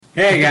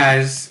Hey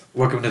guys,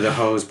 welcome to the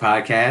Hose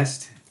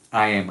Podcast.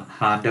 I am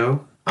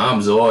Hondo. I'm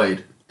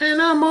Zoid.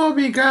 And I'm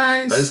Obi,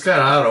 guys. It's kind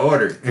of out of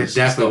order. It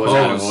definitely was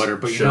out of order,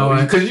 but you know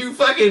what? Because you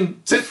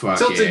fucking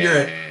tilted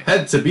your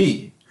head to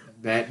B.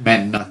 That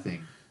meant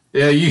nothing.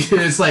 Yeah,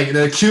 it's like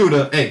the cue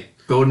to, hey,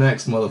 go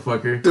next,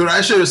 motherfucker. Dude,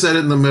 I should have said it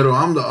in the middle.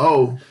 I'm the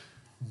O.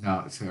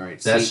 No, it's alright.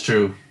 That's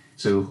true,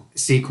 too.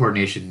 C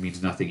coordination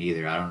means nothing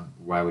either.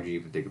 Why would you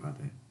even think about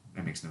that?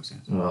 That makes no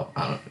sense. Well,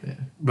 I don't, yeah.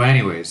 But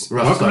anyways,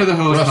 welcome to the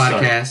Hose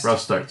Podcast. Rough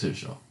start to the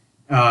show.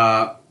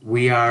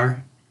 We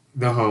are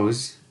the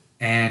Hose,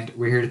 and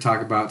we're here to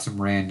talk about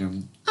some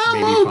random,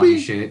 maybe Obi. funny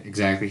shit.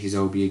 Exactly, he's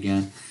Obi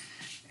again.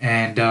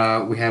 And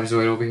we have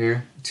Zoid over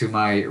here to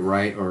my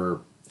right,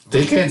 or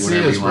They can't see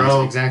whatever us, he wants.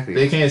 bro. Exactly.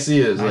 They can't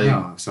see us. I Like,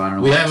 know, so I don't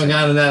know. we what haven't to say.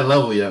 gotten to that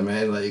level yet,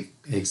 man. Like,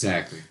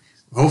 Exactly.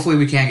 Hopefully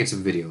we can get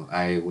some video.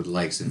 I would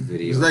like some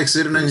video. It's like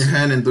sitting on your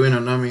hand and doing a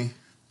nummy.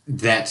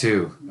 That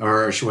too.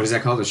 Or what is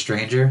that called? A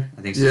stranger?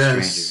 I think it's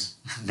Yes.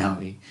 a stranger.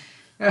 Nummy.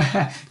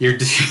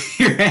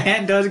 your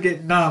hand does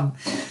get numb.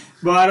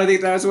 But I don't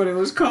think that's what it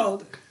was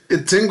called.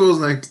 It tingles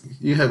like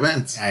you have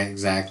ants.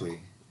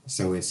 Exactly.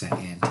 So it's an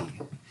anti.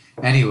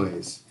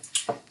 Anyways.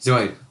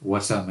 Zoid,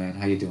 what's up, man?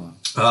 How you doing?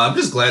 I'm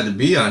just glad to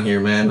be on here,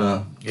 man.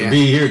 To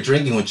be here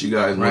drinking with you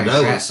guys. Right.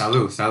 Modelo. Yeah,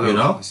 salud. You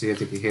know? Let's see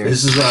if you can hear.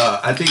 This is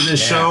I think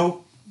this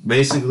show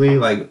basically,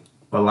 like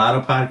a lot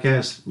of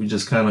podcasts, we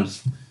just kind of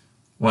just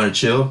want to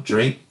chill,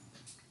 drink,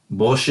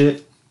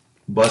 bullshit,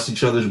 bust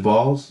each other's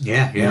balls.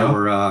 Yeah, you know?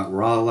 we're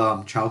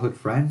all childhood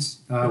friends.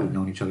 We've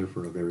known each other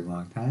for a very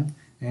long time,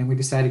 and we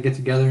decided to get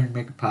together and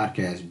make a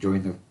podcast and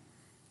join the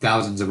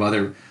thousands of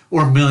other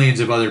or millions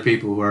of other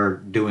people who are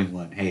doing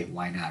one. Hey,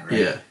 why not, right?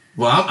 Yeah.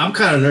 Well, I'm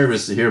kind of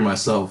nervous to hear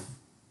myself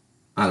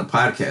on a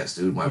podcast,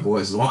 dude. My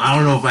voice. Well, I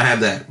don't know if I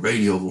have that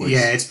radio voice.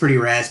 Yeah, it's pretty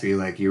raspy.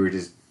 Like you were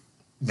just.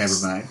 Never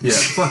mind. Yeah,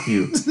 fuck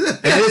you. And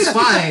it's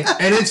fine.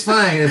 And it's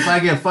fine if I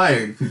get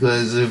fired,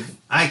 because if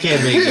I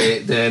can't make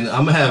it, then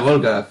I'm gonna have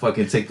one guy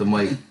fucking take the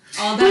mic.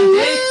 All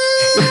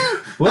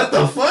that What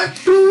the fuck?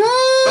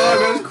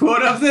 Oh, that's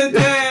quote of the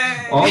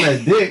day. All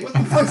that dick. What the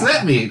fuck's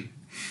that mean?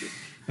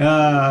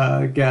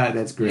 Oh God,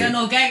 that's dick. great. You got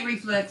no gag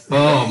reflex.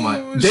 Oh my!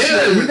 Oh, Damn,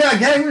 shit. you got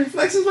gag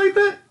reflexes like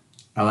that?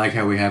 I like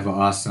how we have an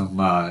awesome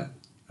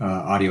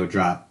audio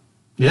drop.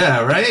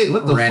 Yeah, right.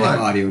 What the Random fuck?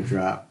 audio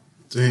drop.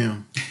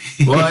 Damn.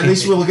 Well, at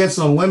least we'll get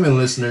some women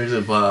listeners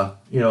if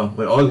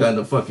with Olga in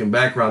the fucking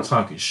background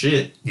talking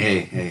shit.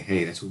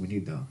 Hey, that's what we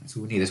need though. That's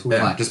what we need. That's what we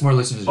Yeah. want. Just more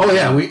listeners. Oh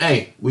yeah,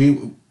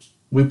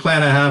 we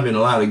plan on having a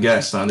lot of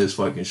guests on this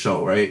fucking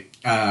show, right?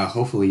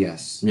 Hopefully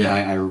yes. Yeah.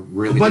 I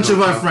really A bunch do of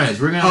hope our so. friends.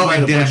 We're gonna Oh, invite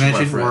and a did I bunch of our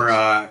mention friends. we're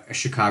a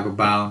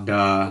Chicago-bound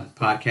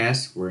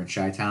podcast? We're in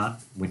Chi-Town,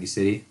 Windy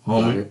City.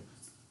 Home- Love it.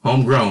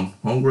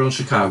 homegrown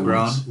Chicago.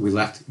 Grown. We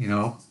left,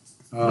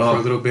 for a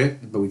little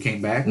bit, but we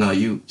came back. No,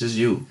 just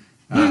you.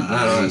 Not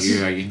us.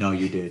 You know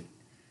you did.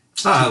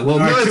 Well, All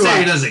right,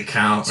 military doesn't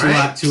count,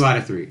 right? Two out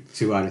of three.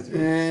 2 out of 3.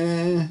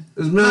 It's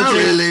Not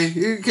military. really.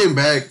 You came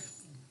back.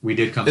 We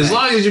did come As back.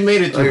 long as you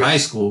made it through Okay. high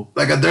school.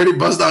 Like a dirty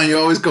bust down, you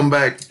always come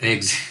back.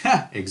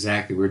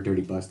 Exactly. We're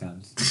dirty bust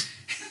downs.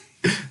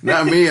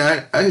 Not me.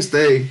 I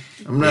stay.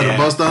 I'm not Yeah. a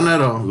bust down at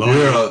all.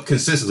 We're a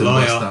consistent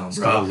bust Loyal. down, It's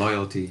bro. called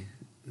loyalty.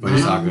 But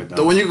it's all good The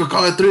though. one you could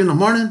call at 3 in the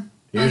morning.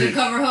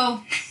 Undercover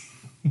hoe.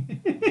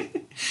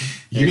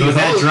 Here need goes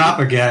that hoes. drop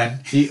again.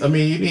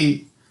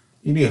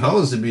 You need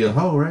hoes to be a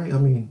hoe, right? I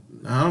mean,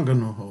 I don't got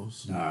no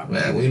hoes. Nah,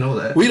 man, we know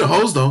that. We the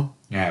hoes though.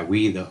 Yeah,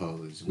 we the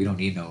hoes. We don't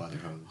need no other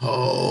hoes.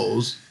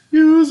 Hoes.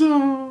 Use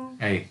them.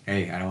 Hey,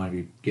 I don't want to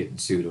be getting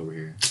sued over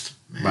here.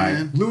 Man.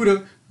 By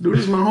Luda. Dude,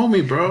 this is my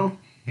homie, bro.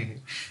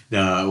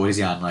 What is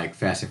he on, like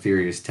Fast and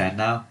Furious 10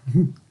 now?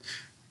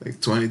 Like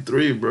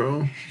 23,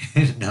 bro.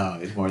 No,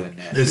 it's more than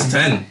that. It's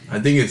 10. I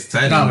think it's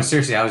 10. No, but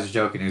seriously, I was just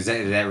joking. Is that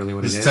really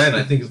what it's it is? 10.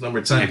 I think it's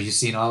number 10. Have you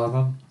seen all of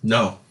them?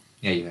 No.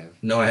 Yeah, you have.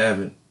 No, I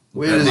haven't.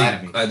 Where I is think- Lie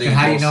to me. I think And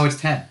how do you most- know it's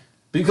 10?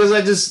 Because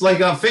I just, like,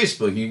 on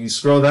Facebook, you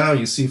scroll down,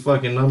 you see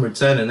fucking number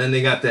 10, and then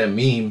they got that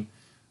meme,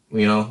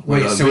 with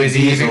Wait, so Vin is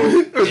he even- Diesel.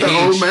 With the Age.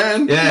 old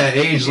man. Yeah,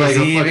 age like Is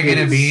a he even fucking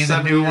going to be in the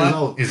 70 new years one?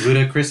 old. Is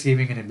Ludacris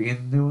even going to be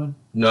in the new one?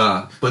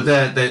 Nah, but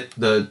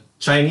the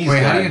Chinese Wait,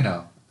 guy. how do you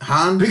know?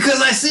 Han.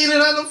 Because I seen it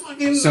on the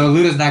fucking... So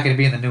Luda's not going to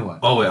be in the new one.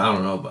 Oh, wait, I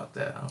don't know about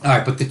that. I don't know. All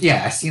right, but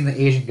I seen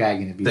the Asian guy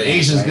going to be The back,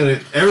 Asian's right? gonna...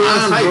 Everyone's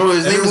Han, hyped. bro.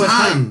 His name is Everyone's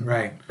hyped. Han.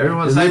 Right.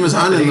 Everyone's His name hyped is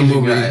about Han the in the Asian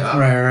movie.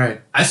 guy.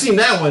 Right. I seen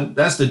that one.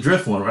 That's the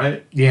drift one,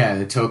 right? Yeah,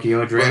 the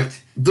Tokyo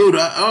Drift. Dude,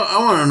 I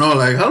want to know,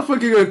 like, how the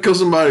fuck you gonna kill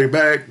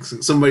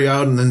somebody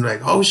out, and then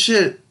like, oh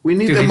shit, we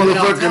need Dude, that they do it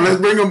all the motherfucker. time.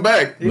 Let's bring him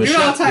back. They do it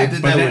all the Michelle- time. they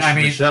did But that then, with I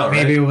mean, Michelle, right?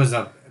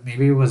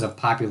 maybe it was a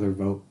popular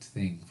vote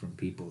thing from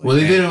people. Like Well,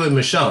 they that. did it with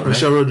Michelle, right?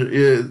 Michelle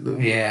Rodriguez. Yeah.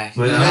 Yeah.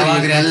 But How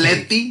long did that take?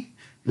 Letty.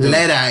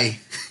 Letty.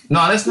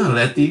 No, that's not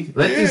Letty.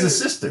 Letty's Yeah. a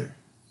sister.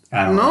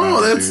 I don't No,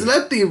 remember, that's dude.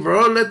 Letty,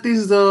 bro.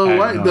 Letty's I the have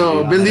white, no the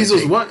idea. I'm Vin not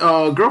Diesel's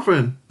big-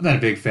 girlfriend. I'm not a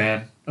big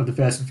fan of the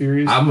Fast and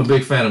Furious. I'm a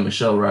big fan of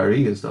Michelle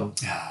Rodriguez, though.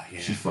 Ah, yeah.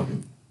 She's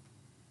fucking...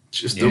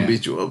 She still Yeah.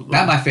 beat you up. Though.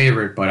 Not my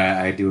favorite, but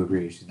I do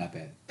agree she's not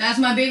bad. That's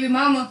my baby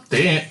mama.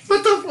 Damn.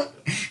 What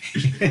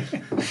the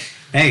fuck?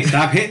 Hey,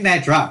 stop hitting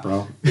that drop,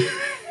 bro.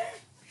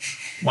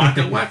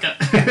 Waka waka.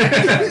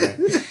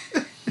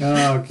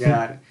 Oh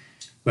god.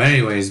 But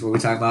anyways, what we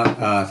talking about?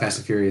 Fast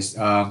and Furious.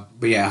 But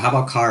yeah, how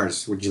about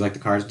cars? Would you like the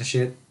cars and the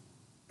shit?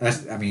 Why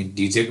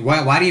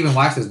do you even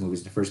watch those movies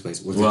in the first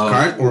place? Was it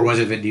cars or was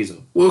it Vin Diesel?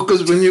 Well,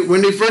 because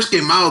when they first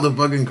came out, the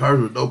fucking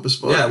cars were dope as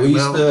fuck. Yeah, we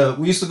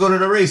used to go to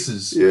the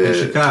races in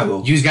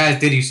Chicago. You guys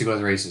did used to go to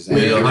the races. Yeah,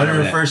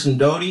 101st and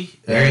Doty.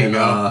 There you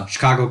go.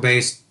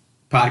 Chicago-based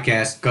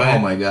podcast. Go ahead. Oh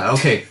my god.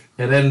 Okay.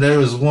 And then there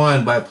was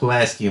one by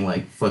Pulaski in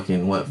like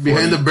fucking what? 40,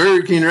 behind the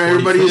Burger King, right?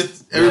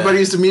 Everybody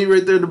used to meet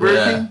right there at the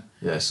Burger King.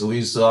 Yeah, so we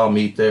used to all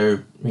meet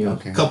there. You know,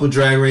 a couple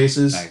drag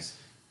races. Nice.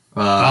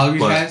 All you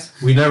guys?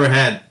 We never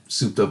had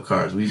souped up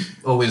cars. We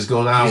always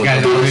go down These with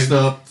guys the always-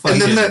 stuff.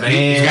 And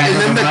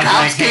then the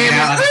cops came.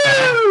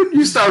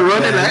 You start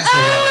running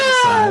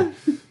like.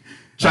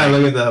 Trying to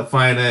look at the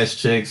fine ass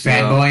chicks.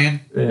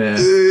 Fanboying.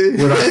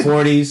 Yeah. With our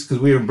 40s because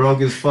we were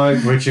broke as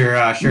fuk. With your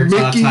shirts all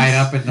Mickey's. tied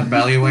up in the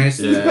belly waist.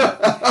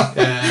 Yeah.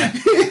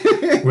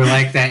 Yeah. We're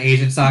like that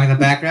Asian song in the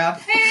background.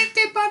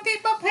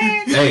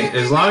 Hey,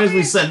 as long as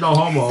we said no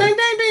homo.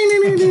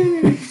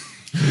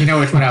 You know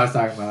which one I was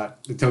talking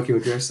about? The Tokyo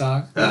Drift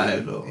song? I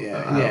know.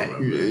 Yeah,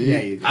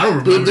 you do. I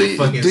don't remember the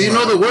fucking Do you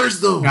know song. the words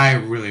though? I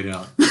really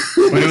don't.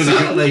 But it was a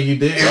Sounded good... like you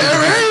did. Yeah,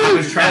 right. I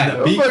was trying.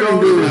 The beat Fucking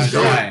goes. dude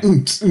I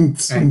is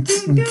was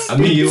trying. I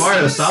mean, you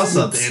are the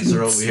salsa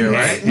dancer over here,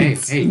 right?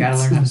 Hey, you gotta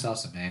learn how to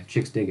salsa, man.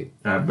 Chicks dig it.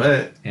 I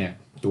bet. Yeah,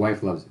 the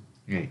wife loves it.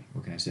 Hey,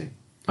 what can I say?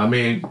 I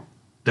mean,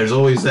 there's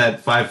always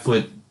that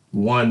 5'1"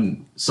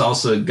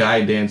 salsa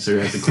guy dancer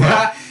at the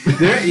club.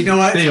 You know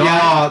what? They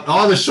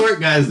all the short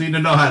guys need to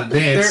know how to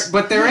dance.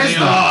 But there is They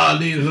though. all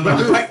need to know.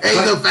 Hey,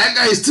 the fat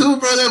guys too,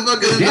 bro. They're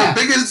fucking Yeah.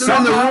 the biggest dude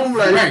in the room.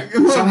 Like Right.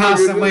 Somehow,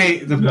 some way,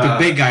 the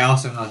big guy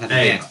also knows how to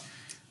Hey, dance.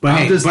 But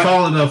I'm just but,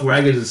 tall enough where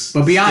I could just.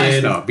 but be honest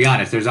stand- though. Be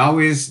honest. There's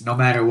always, no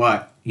matter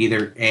what,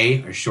 either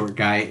a short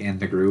guy in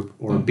the group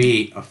or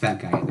B, a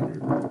fat guy in the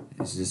group.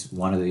 It's just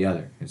one or the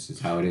other. This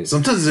is how it is.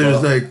 sometimes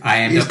there's Well, like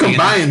I end he's up being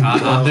combined.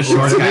 I'm the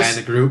short guy in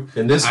the group.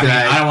 And this I mean,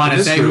 guy. I don't want to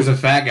this say group- who's a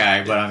fat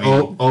guy, but I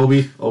mean,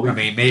 Obi. I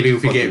mean, maybe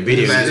if we get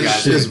videos, Man, of these this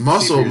guys. shit is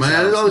muscle, see for man.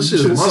 yourselves. All this shit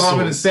is Should have saw him muscle.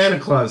 in a Santa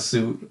Claus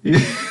suit. He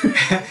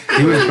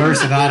was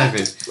bursting out of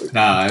it.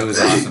 No, it was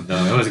awesome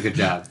though. It was a good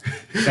job.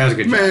 That was a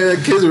good job. Man,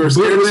 the kids were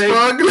scared as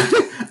fuck.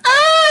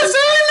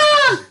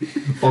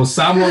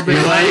 Osama bin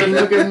You're like- Laden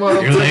looking You're like,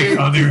 motherfucker.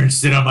 come here and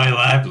sit on my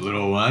lap,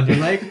 little one. You're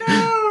like,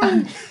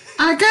 no.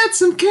 I got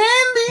some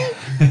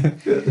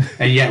candy.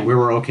 And yet we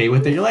were okay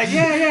with it. You're like,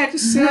 yeah,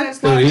 just sit. It's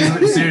Dude, not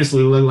he bad.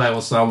 seriously looked like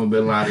Osama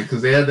bin Laden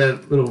because they had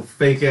that little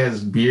fake ass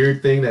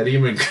beard thing that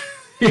even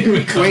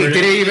covered Wait,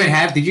 did you even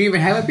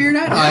have a beard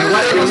on? Oh, it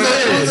What was wasn't-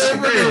 that? What was that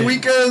fucking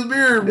weak ass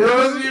beard, It bro?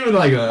 wasn't even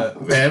like a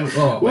man.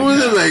 Oh What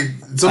was it like?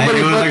 Somebody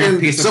It was like a fucking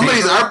piece of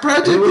somebody's paper. art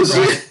project It and was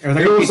shit. It was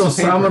like It a was piece of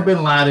Osama paper.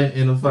 bin Laden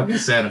in a fucking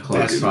Santa Claus.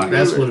 That's fine.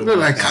 That's what it They're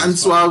was. like cotton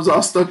swabs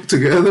all stuck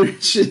together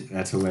and shit.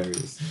 That's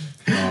hilarious.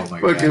 Oh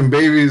my Fucking god.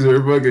 babies are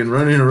fucking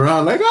running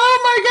around like, oh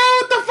my god,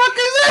 what the fuck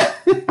is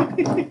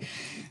that?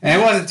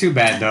 And it wasn't too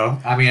bad though.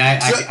 I mean, I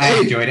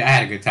Hey. enjoyed it. I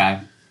had a good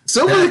time.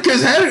 Some of the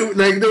kids had it,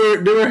 like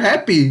they were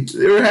happy.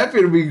 They were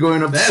happy to be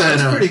going up to That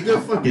Santa. was pretty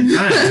good fucking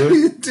time,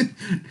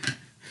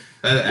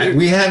 dude.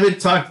 We haven't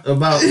talked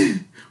about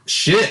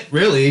shit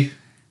really.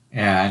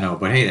 Yeah, I know,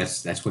 but hey,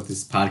 that's what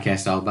this podcast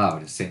is all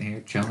about. Just sitting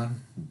here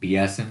chilling,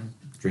 BSing,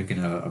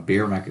 drinking a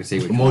beer. I'm not gonna say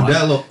which one.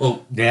 Modelo.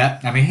 Oh, Yeah,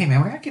 I mean, hey man,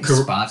 we're not getting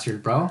Cor-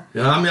 sponsored, bro.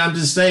 you know, I mean, I'm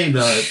just saying,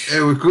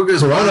 Hey, with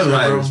Kruger's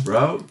coronavirus,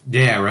 bro.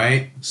 Yeah,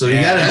 right. So you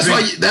Yeah.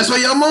 gotta That's why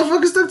y'all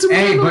motherfuckers stuck to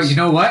Hey, Modelo's. but you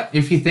know what?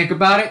 If you think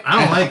about it, I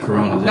don't like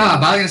Corona. No, but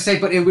I was gonna say,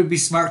 but it would be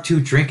smart to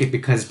drink it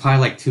because it's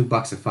probably like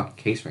 $2 a fucking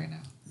case right now.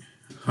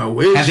 I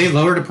wish. Have they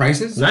lowered the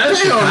prices? Not in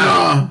Hell Chicago.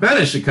 no. Not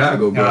in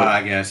Chicago, bro.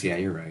 I guess yeah,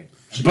 you're right.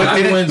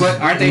 Chicagoans- But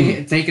aren't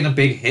they taking a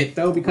big hit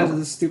though because of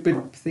the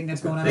stupid thing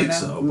that's going I on think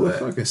right now? so, The but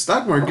fucking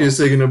stock market is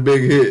taking a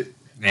big hit.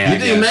 Yeah, you I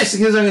think guess.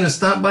 Mexicans are gonna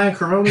stop buying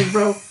Coronas,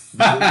 bro?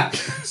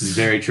 This is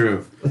very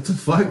true. What the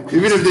fuck?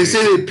 Even if they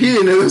say they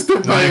peeing, they'll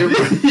still buy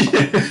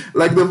it.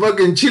 Like the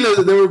fucking chiles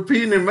that they were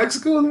peeing in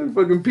Mexico, they were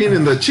fucking peeing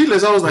in the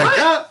chiles. I was like, What?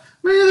 ah,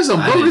 man, that's some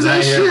I did bogus not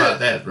ass hear shit. about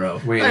that,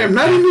 bro. Wait, I am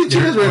not eating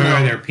chiles right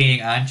now. They're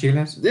peeing on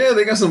chiles. Yeah,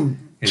 they got some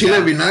Is chile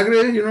that-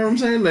 vinagre. You know what I'm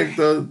saying?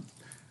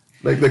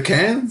 Like the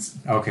cans.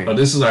 Okay. Oh,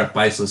 this is our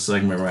Biceless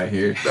segment right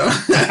here.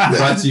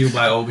 Brought to you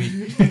by Obi.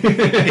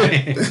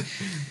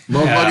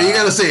 Motherfucker, you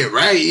gotta say it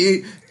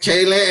right.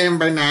 Chile and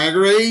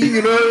vinagre.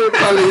 You know,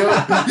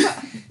 probably.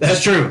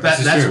 That's true.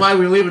 That's true. why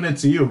we're leaving it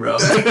to you, bro.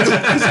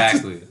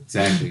 Exactly.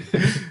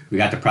 We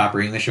got the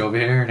proper English over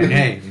here, and then,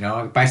 hey, you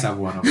know, Paisa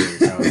one over here.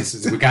 So this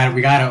is we got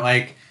to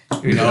like,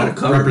 you know, gotta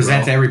cover,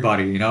 represent bro.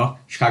 everybody. You know,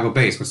 Chicago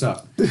base. What's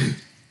up?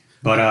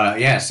 But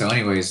yeah. So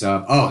anyways,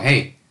 oh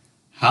hey,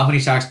 how many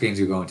Sox games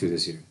are you going to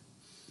this year?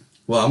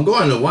 Well, I'm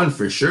going to one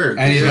for sure.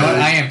 And you know what?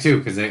 Yeah. I am too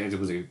because it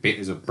was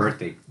a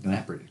birthday,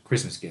 not birthday,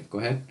 Christmas gift. Go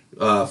ahead.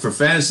 For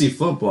fantasy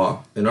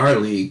football in our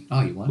league,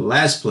 Oh, you won.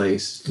 last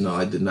place. No,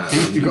 I did not.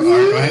 You go- all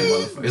right, go ahead.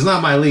 Motherfucker. It's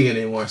not my league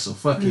anymore, so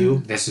fuck you.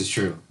 This is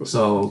true.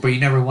 So But you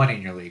never won it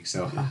in your league,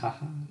 so.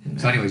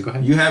 So, anyways, go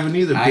ahead. You haven't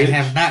either. I bitch.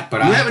 have not,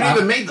 but You haven't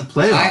even made the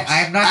playoffs.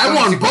 I am not. I going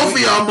won to go both of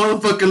with y'all you.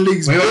 motherfucking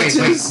leagues, Wait,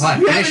 bitches. hold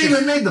on. You Finish haven't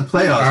your- even made the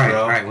playoffs, all right,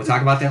 bro. all right. We'll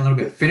talk about that in a little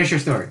bit. Finish your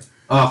story.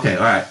 Okay,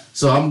 all right.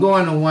 So I'm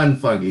going to one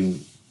fucking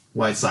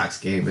White Sox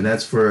game, and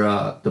that's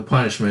for the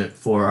punishment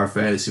for our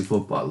fantasy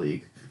football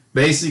league.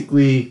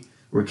 Basically,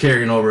 we're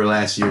carrying over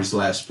last year's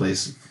last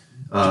place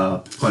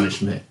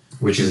punishment,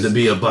 which is to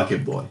be a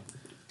bucket boy.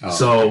 Oh,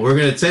 So we're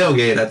gonna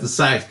tailgate at the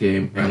Sox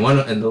game, and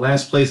the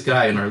last place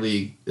guy in our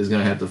league is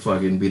gonna have to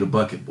fucking be the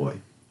bucket boy.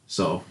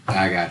 So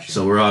I got you.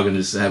 so we're all gonna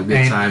just have a good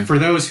And time. for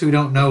those who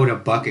don't know what a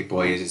bucket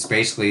boy is, it's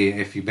basically,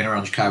 if you've been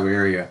around the Chicago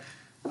area,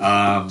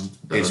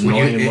 it's when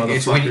you annoying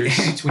it's when you,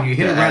 motherfuckers it's when you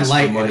hit a that red ask for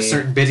light at a money.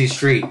 certain busy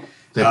street.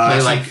 They play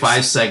some- like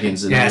 5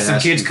 seconds, and Yeah, they some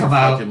ask kids you for come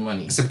out. fucking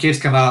money. Some kids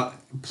come out,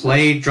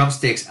 play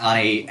drumsticks on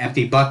a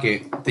empty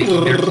bucket,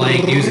 thinking they're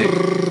playing music,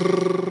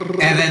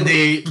 and then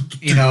they,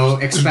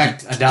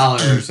 expect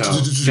 $1 or so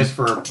just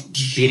for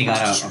beating on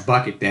a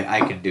bucket that I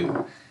can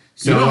do.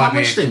 So You know how I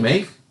mean, much they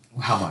make,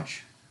 how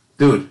much?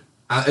 dude?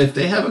 If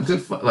they have a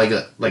good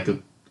like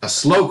a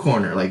slow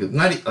corner, like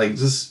not like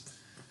just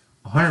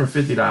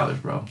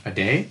 $150, bro, A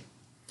day?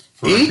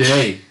 for Each? a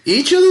day.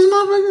 Each of those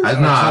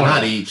motherfuckers? Nah, total.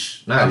 not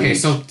each. Not Okay, each.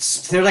 so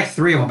they're like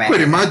 3 of them.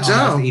 Pretty much,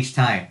 almost yeah. each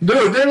time.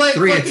 dude, they're like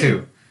 3 to fucking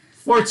 2.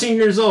 14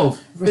 years old.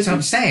 That's what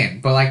I'm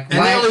saying. But like, And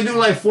why? they only do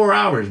like 4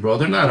 hours, bro.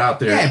 They're not out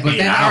there. Yeah, but 8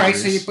 then all right.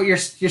 hours. So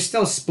you're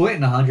still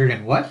splitting 100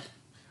 and what?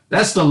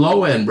 That's the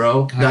low end,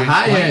 bro. The 120.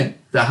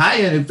 high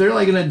end, if they're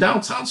like in a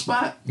downtown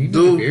spot, You can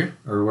Dude. get a beer,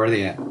 or where are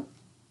they at?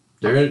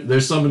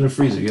 there's some in the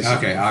freezer. Get some.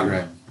 Okay, I'll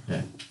grab.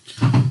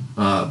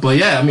 But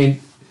yeah, I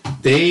mean,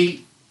 they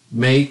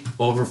make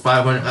over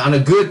 500 on a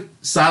good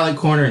solid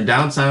corner in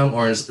downtown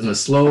or in a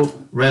slow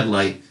red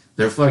light.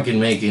 They're fucking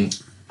making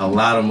a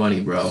lot of money,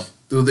 bro.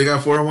 Dude, they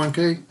got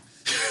 401k?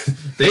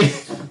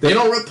 They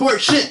don't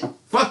report shit.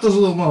 Fuck those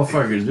little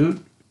motherfuckers,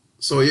 dude.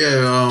 So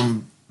yeah,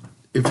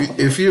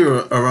 if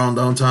you're around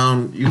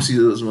downtown, you see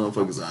those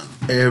motherfuckers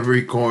on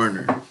every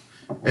corner.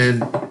 And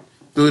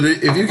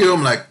dude, if you give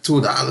them like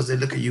 $2, they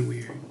look at you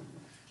weird.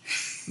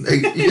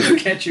 Like,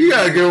 Look at you you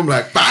gotta give them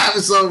like 5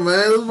 or something, man.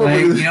 Those Like,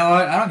 motherfuckers- you know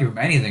what? I don't give them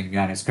anything, to be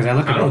honest, because I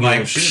look at I don't them give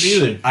like, a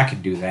shit either. I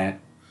can do that.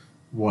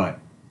 What?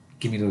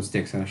 Give me those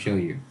sticks, I'll show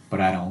you.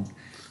 But I don't.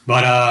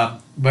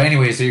 But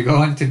anyway, so you're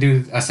going to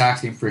do a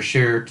Sox game for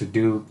sure to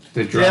do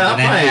the drums, Yeah, and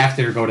then I'll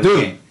after go to the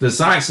Dude, game. the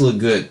Sox look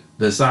good.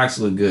 The Sox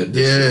look good.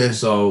 this Yeah. year.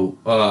 So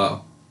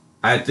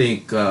I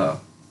think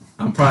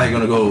I'm probably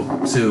gonna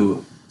go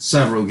to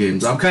several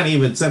games. I'm kind of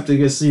even tempted to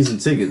get season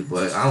tickets,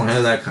 but I don't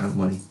have that kind of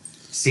money.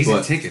 Season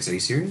but- tickets? Are you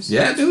serious?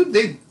 Yeah, dude.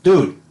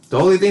 The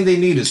only thing they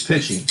need is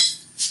pitching.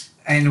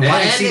 And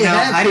why? And See, they now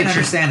had I didn't pitching.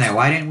 understand that.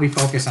 Why didn't we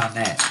focus on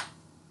that?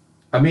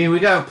 I mean, we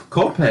got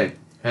Kopech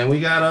and we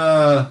got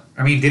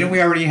I mean, didn't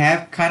we already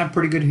have kind of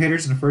pretty good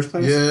hitters in the first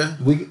place? yeah.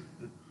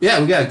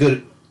 we got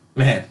good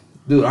man,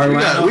 dude. Our We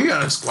lineup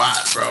got a squad,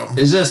 bro.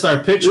 it's just our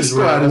pitchers This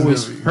were squad is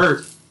always gonna be-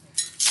 hurt.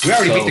 We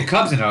already So- beat the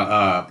Cubs in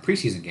a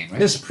preseason game,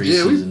 right? It's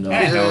preseason though.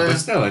 I know, Yeah. but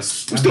still,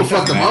 it's We still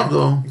fuck them up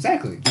though.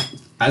 Exactly.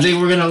 I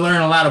think we're gonna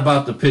learn a lot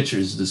about the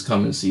pitchers this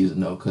coming season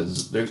though,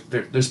 because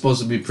they're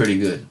supposed to be pretty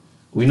good.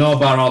 We know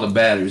about all the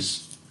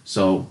batters,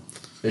 so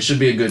it should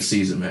be a good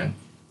season, man.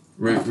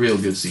 Real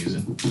good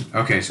season.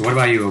 Okay, so what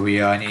about you? Will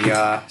we any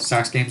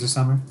Sox games this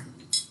summer?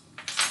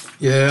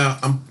 Yeah,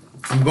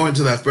 I'm going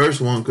to that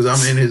first one because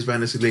I'm in his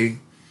fantasy league.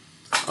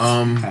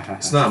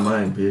 It's not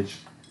mine, bitch.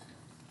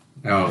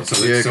 Oh,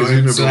 so, Yeah, so, 'cause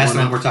you've so never that's the won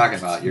one it. we're talking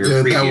about. Your Yeah,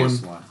 that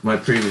previous one. one. My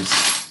previous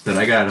that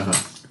I got.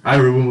 I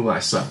removed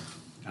myself.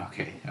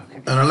 Okay.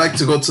 And I like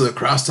to go to the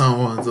crosstown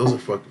ones. Those are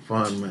fucking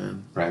fun,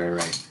 man.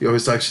 Right. You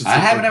always talk shit. to I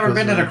haven't fucking ever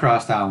been to the man.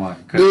 crosstown one.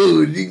 'Cause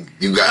Dude,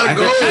 you gotta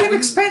They're kind of go.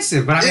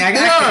 expensive, but I mean,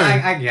 They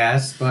are. I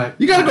guess, but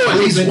You gotta go at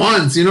least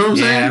once. You know what I'm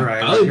yeah, saying?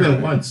 right. I only you're been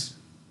right. once,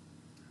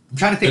 I'm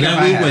trying to think And if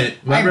then I we have. went.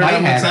 I Remember might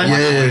that one have. time?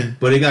 Yeah,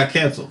 but it got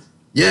canceled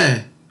yeah.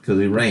 because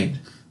it rained.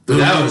 But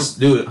Dude, that was,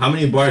 dude. How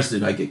many bars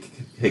did I get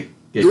Dude,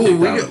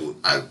 kicked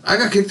out? I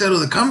got kicked out of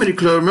the comedy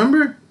club.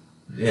 Remember?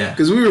 Yeah,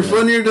 Because we were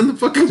funnier than the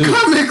fucking Dude.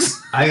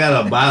 comics. I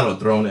got a bottle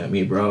thrown at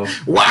me, bro.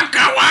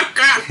 Waka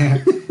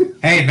waka.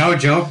 Hey, no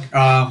joke.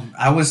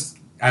 I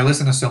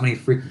listen to so many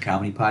freaking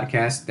comedy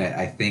podcasts that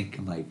I think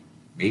I'm like,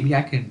 maybe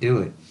I can do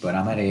it, but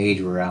I'm at an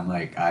age where I'm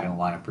like, I don't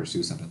want to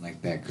pursue something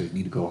like that because you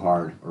need to go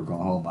hard or go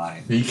home on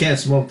it. You can't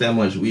smoke that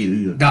much weed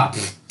either. No,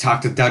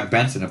 talk to Doug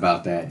Benson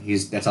about that.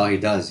 That's all he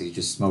does. He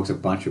just smokes a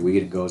bunch of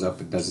weed and goes up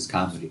and does his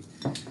comedy.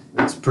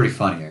 It's pretty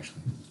funny,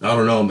 actually. I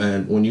don't know,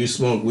 man. When you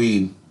smoke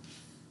weed,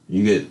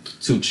 you get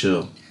too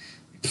chill.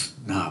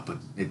 No, but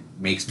it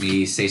makes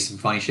me say some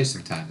funny shit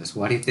sometimes. That's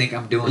why do you think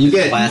I'm doing You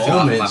this get blasting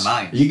off of moments.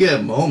 my mind? You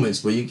get moments,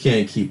 but you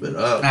can't keep it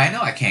up. I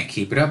know I can't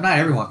keep it up. Not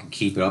everyone can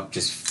keep it up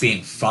just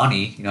being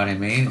funny. You know what I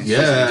mean? It's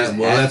Yeah, just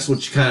well, that's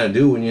what you kind of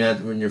do when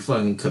you're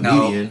fucking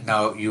comedian.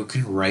 No, you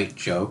can write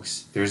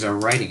jokes. There's a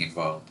writing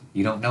involved.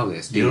 You don't know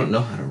this, do You don't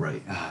know how to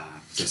write. Ah,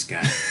 this guy.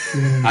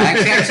 I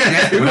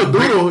can't. You go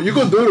doodle. You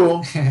go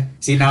doodle.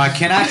 See, now I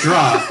cannot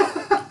draw.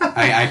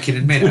 I can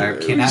admit I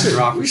cannot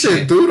draw for You said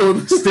shit. doodle.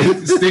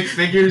 Stick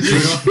figures.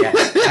 Yeah,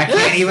 I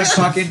can't even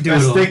fucking That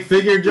doodle. stick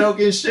figure joke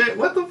and shit.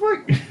 What the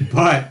fuck?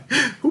 But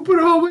Who put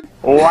a whole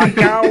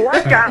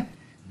bunch?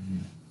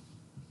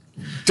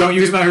 don't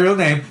use my real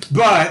name.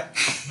 But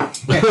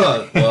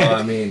Well,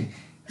 I mean,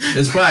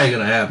 it's probably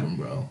gonna happen,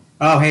 bro.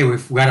 oh, hey,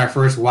 we've got our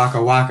first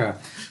Waka Waka.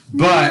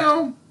 But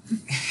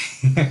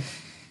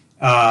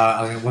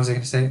what was I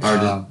gonna say?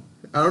 Or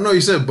I don't know.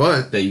 You said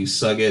but. That you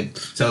suck at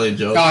telling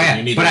jokes. Oh and yeah,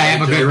 you need but to I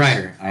am a write good jokes.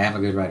 writer. I am a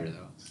good writer, though.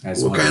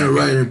 That's What one kind thing of I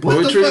got. writing? What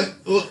the Poetry?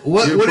 fuck?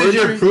 What Your is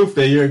your poetry? proof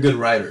that you're a good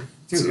writer?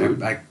 Dude,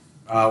 when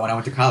I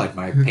went to college,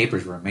 my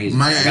papers were amazing.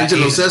 Maya I got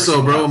Angelou A's says every so,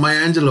 single bro. one.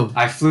 Maya Angelou.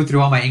 I flew through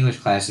all my English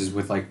classes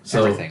with like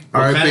So, everything. what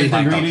R.I.P. kind of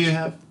My degree do college. you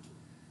have?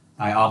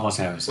 I almost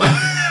have it.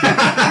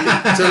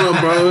 Tell him,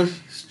 bro.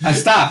 I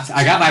stopped.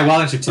 I got my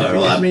wallet certificate.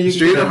 Well, I mean, you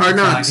Street get, of Hard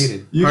That's all I Knocks.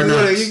 needed. you, Hard get,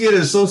 Knocks. you get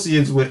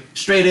associates with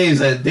straight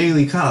A's at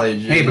Daily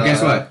College. Hey, and, but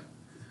guess what?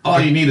 All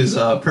you need is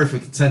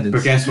perfect attendance.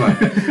 But guess what?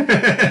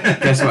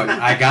 Guess what?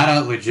 I got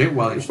a legit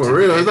wallet For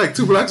real, it's certificate, like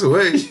 2 blocks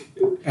away.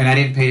 and I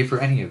didn't pay for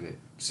any of it.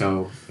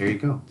 So there you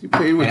go. You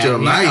paid with And your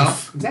you know,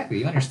 life. exactly.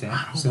 You understand.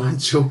 I So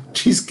want your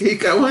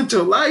cheesecake. I want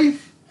your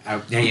life.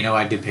 yeah, you know,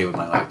 I did pay with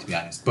my life, to be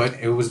honest. But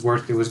it was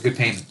worth. It was good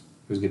payment.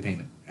 It was good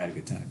payment. I had a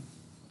good time.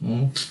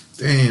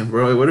 Damn,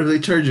 bro. What if they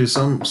charge you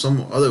some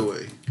other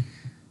way?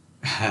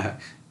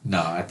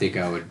 No, I think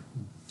I would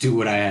do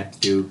what I had to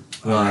do.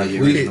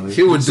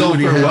 He would do So what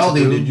he for had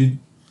welding, to do. did you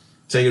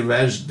take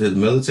advantage? Did the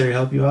military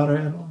help you out or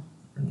at all?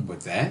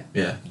 With that?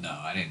 Yeah. No,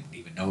 I didn't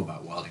even know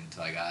about welding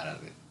until I got out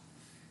of it.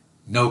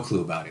 No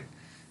clue about it.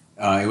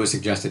 It was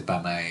suggested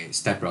by my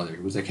stepbrother.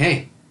 He was like,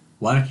 "Hey,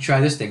 why don't you try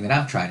this thing that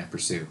I'm trying to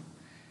pursue?"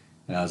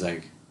 And I was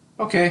like,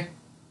 "Okay."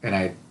 And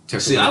I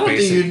took. See, a I little don't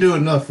basic. think you do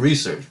enough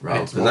research, bro.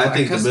 Because Well, I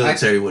think the 'cause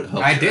military would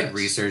help. I your did ass.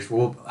 research.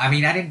 Well, I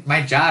mean, I didn't.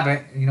 My job,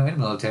 in the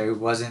military,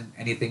 wasn't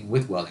anything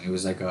with welding. It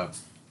was like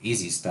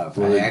easy stuff.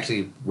 Well, I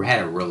actually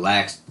had a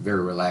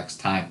very relaxed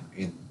time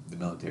in the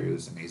military. It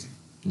was amazing.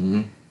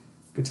 Mm-hmm.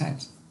 Good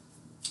times.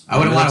 I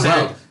wouldn't want to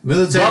weld.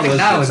 Military Welding was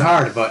now good is time.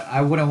 hard, but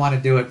I wouldn't want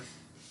to do it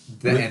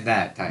Mi- in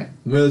that time.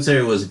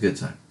 Military was a good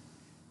time.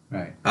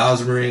 Right. I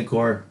was Marine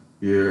Corps.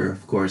 You're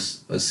of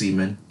course a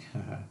seaman.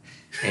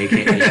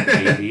 AKA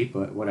Navy,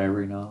 but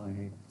whatever,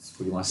 like, that's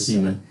what he wants to say.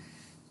 Seaman.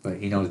 But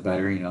he knows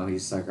better,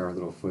 he's like our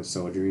little foot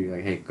soldier. He's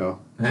like, hey, go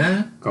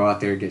Huh? out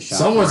there, get shot.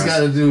 Someone's for us.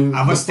 got to do. I'm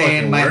gonna the stay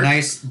in fucking my work.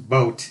 nice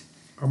boat.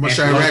 I'm a and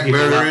blow Chirac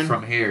people up veteran.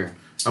 from here.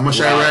 I'm a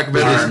Chirac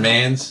With his veteran.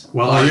 mans.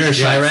 Well, Oh, you're a yes.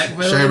 Chirac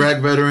veteran.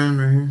 Chirac veteran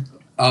right here.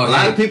 Oh, A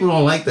lot hey. of people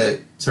don't like that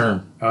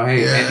term. Oh,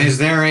 hey. Yeah. And is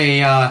there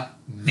a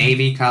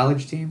Navy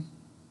college team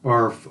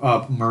or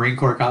Marine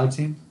Corps college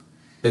team?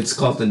 It's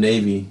called the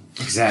Navy.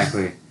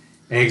 Exactly.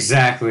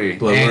 Exactly.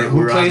 But And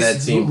we're on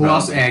that team, Who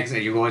else?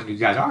 probably. You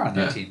guys are on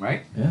that Yeah. team,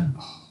 right? Yeah.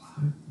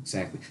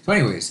 Exactly. So,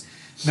 anyways,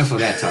 enough of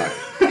that talk.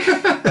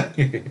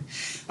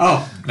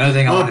 Oh, another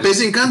thing I Oh, wanted to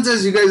pissing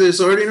contest. You guys are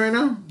sorting right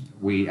now.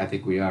 I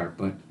think we are,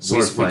 but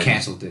Sword we fighting.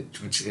 canceled it,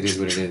 which it is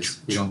what it is.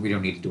 We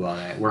don't need to do all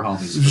that. We're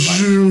homies for life.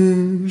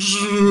 Zoom,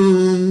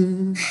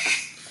 zoom.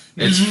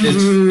 It Did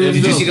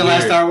you feels see the last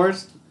weird. Star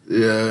Wars?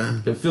 Yeah,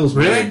 It feels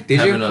Really? weird. Did you,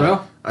 having a-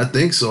 bro? I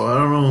think so. I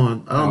don't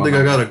know. I don't Oh, think I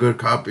my got a good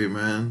copy,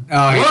 man.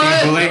 Oh, you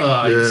What? seen Bullet?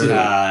 Oh, you Yeah. see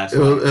that? That's It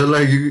was,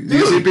 like you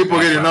Dude, see people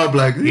that's getting right. up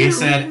like He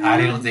said, "I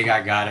don't think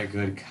I got a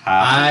good copy."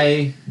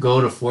 I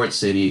go to Fort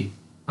City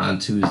on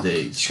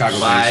Tuesdays. Chicago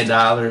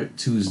 $5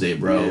 Tuesday,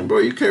 bro. Yeah, bro,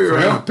 you carry For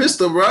around real? a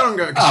pistol, bro. I don't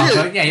got Oh, shit.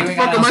 but yeah, you ain't the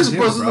got fuck am I nothing to do,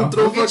 supposed bro. to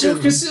throw Get you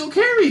fucking? concealed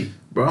carry.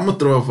 Bro, I'm gonna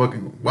throw a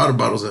fucking water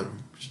bottles at him.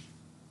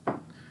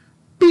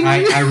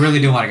 I really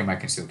do want to get my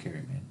concealed carry,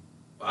 man.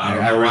 I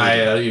don't I know really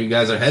why do. you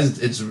guys are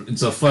hesitant.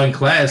 It's a fun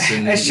class,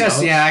 and It's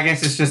just you know, I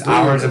guess it's just Dude,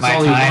 hours of that's my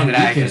all you time want, that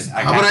I you can- just.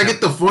 How about I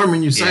get the form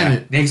and you sign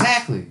it?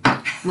 Exactly.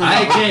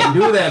 I can't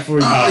do that for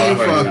you. Oh, you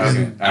motherfucker.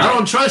 fucking- I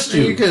don't trust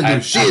You you. can't do I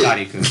shit. thought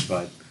he could,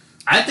 but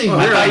I think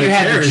I you're thought on you the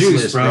had the terrorist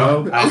juice, list,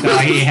 bro. I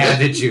thought he had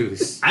the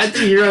juice. I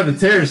think you're on the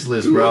terrorist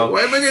list, bro.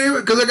 Why am I getting?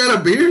 Because I got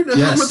a beard? That's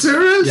Yes. I'm a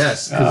terrorist?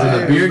 Yes, because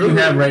the beard you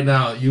have right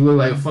now, you look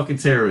like a fucking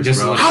terrorist, Just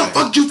bro. look- How the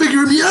fuck you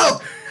figure me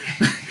out?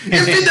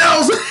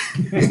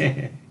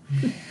 $50,000.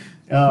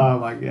 Oh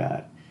my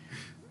god.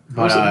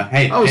 But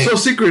hey, I was hey. so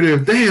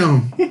secretive.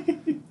 Damn.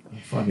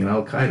 Fucking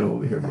Al Qaeda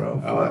over here,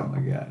 bro. Oh my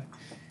god.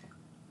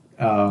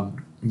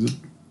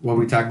 What were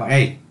we talking about?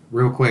 Hey,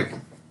 real quick.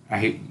 I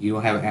hate you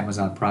don't have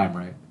Amazon Prime,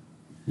 right?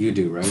 You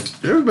do, right?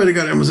 Everybody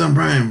got Amazon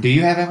Prime. Do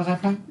you have Amazon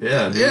Prime?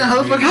 Yeah, dude. Yeah,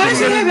 how the fuck How does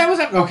he Yeah. have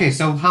Amazon? Okay,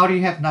 so how do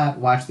you have not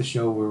watched the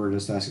show we were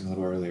discussing a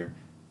little earlier,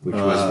 which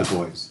was The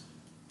Boys?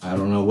 I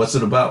don't know. What's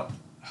it about?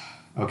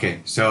 Okay,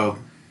 so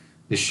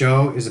the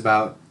show is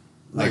about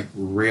like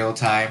real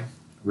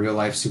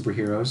life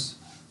superheroes.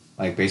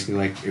 Like basically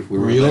like if we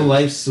were Real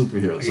like, life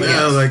superheroes. Yeah.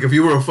 Yeah, like if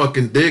you were a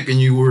fucking dick and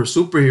you were a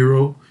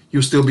superhero,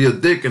 you'd still be a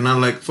dick and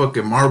not like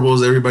fucking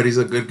marbles. Everybody's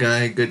a good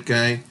guy, good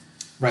guy.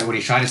 Right, what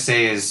he's trying to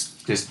say is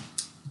just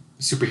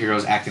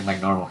superheroes acting like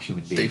normal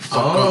human They beings. fuck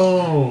up.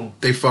 Oh.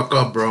 They fuck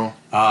up, bro.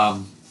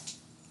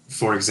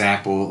 For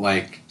example,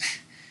 like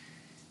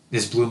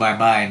this blew my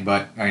mind,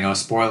 but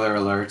spoiler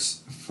alerts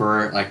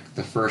for like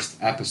the first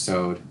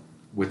episode.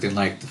 Within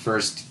like the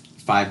first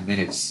 5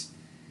 minutes,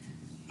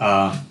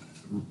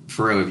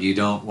 For real, if you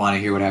don't want to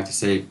hear what I have to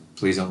say,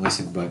 please don't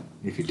listen. But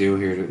if you do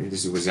hear it,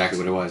 this is exactly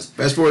what it was.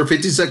 Fast forward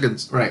 50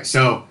 seconds. Right.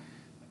 So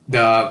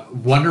the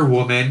Wonder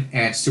Woman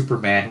and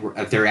Superman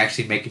they're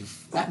actually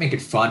not making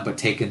fun, but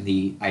taking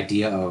the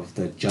idea of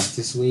the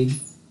Justice League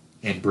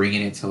and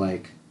bringing it to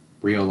like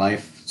real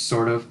life,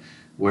 sort of,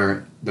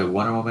 where the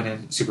Wonder Woman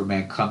and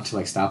Superman come to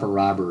like stop a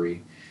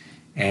robbery,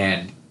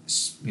 and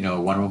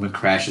Wonder Woman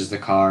crashes the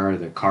car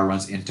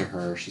runs into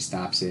her, she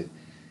stops it,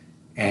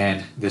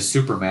 and the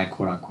Superman,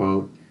 quote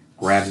unquote,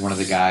 grabs one of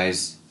the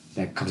guys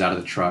that comes out of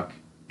the truck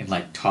and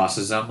like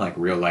tosses them like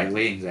real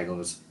lightly, and he's like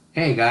goes,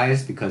 "Hey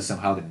guys," because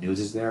somehow the news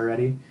is there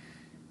already.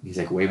 He's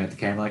like waving at the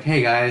camera like,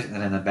 "Hey guys," and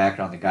then in the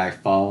background the guy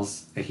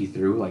falls that he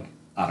threw like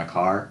on a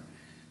car.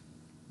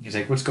 He's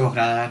like, "What's going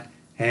on?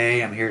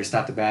 Hey, I'm here to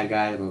stop the bad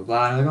guy, blah, blah,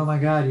 blah." And I'm like, "Oh my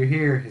God, you're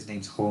here." His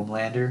name's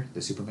Homelander.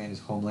 The Superman is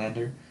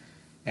Homelander.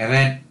 And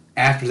then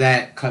after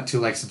that, cut to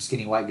like some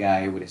skinny white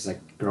guy with his like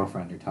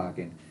girlfriend. They're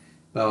talking,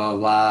 blah, blah,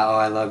 blah. "Oh,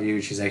 I love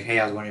you." She's like, "Hey,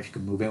 I was wondering if you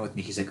could move in with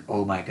me." He's like,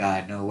 "Oh my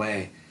God, no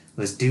way.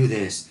 Let's do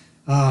this.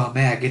 Oh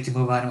man, I get to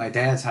move on to my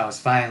dad's house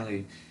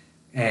finally."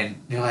 And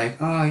they're like,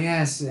 "Oh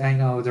yes, I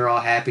know." They're all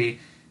happy.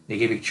 They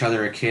give each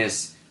other a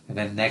kiss. And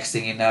then next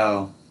thing you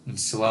know, in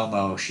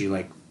slow-mo, she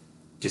like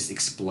just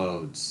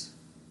explodes.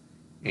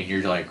 And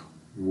you're like,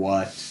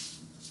 what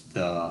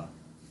the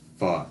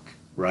fuck,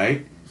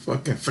 right?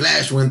 Fucking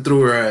Flash went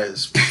through her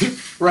ass.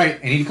 Right,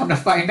 and you come to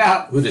find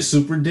out. With a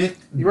super dick?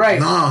 Right,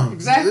 No.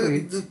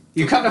 exactly.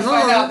 You come to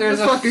find out there's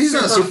he's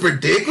not super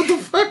dick. What the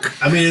fuck?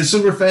 I mean, it's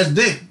super fast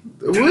dick.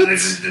 What?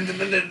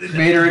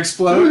 Made her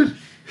explode.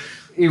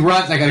 He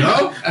runs like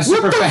a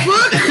super What the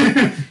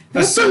fast.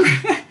 A super,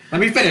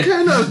 let me finish.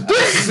 Kind of A dick.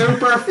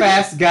 super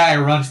fast guy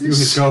runs through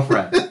his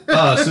girlfriend.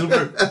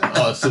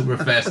 Super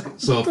fast.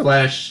 So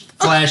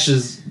Flash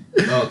is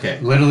okay.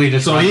 Literally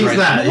just. So runs he's right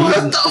not. through.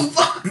 What the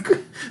fuck?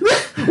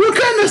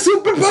 What kind of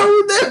superpower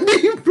would that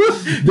be,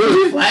 bro?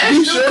 Dude, Flash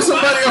You don't show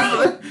somebody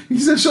come he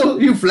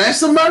said, you flash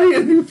somebody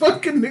and he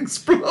fucking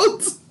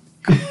explodes.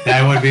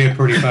 That would be a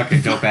pretty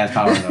fucking dope ass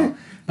power though.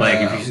 Like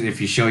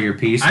if you show your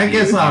piece. I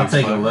guess I'll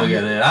take a explode. look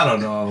at it. I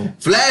don't know.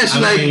 Flash,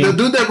 I mean- the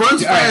dude that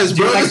runs All right, fast,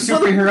 do bro. you like That's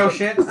superhero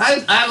shit?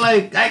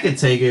 I could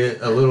take it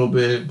a little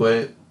bit,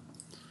 but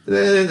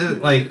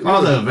like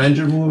all the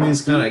Avenger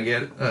movies kind of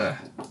get.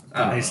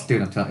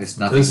 Dude, I'm telling it's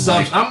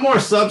nothing. I'm more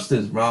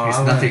substance, bro. It's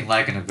nothing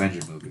like an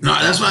Avenger movie. No,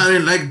 that's why I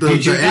didn't like the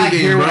Did you not Endgame,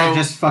 hear what I bro.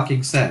 just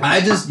fucking said?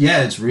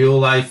 It's real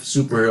life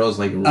superheroes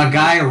like A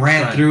guy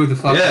ran through the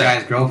fucking Yeah.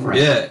 guy's girlfriend.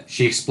 Yeah.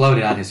 She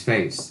exploded on his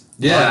face.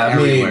 Yeah, Blood I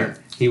mean- everywhere.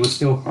 He was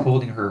still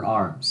holding her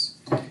arms,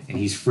 and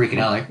he's freaking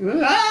out like.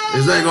 "Ah!"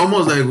 It's like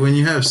almost like when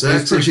you have It's sex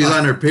and pretty she's fun.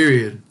 on her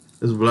period.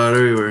 There's blood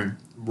everywhere.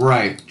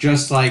 Right,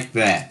 just like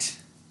that.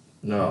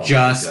 No,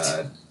 Just my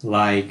God.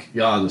 like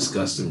Y'all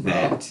disgusting, bro.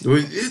 that.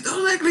 It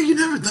don't act like you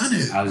never done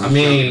it. I was I just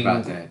mean- joking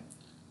about that.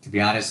 To be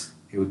honest,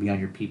 it would be on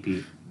your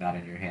pee-pee, not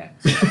in your hand.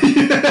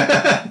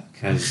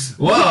 Because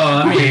Well,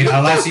 I mean,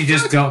 unless you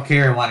just don't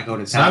care and want to go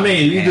to town. I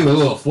mean, you and- do a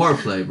little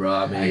foreplay, bro.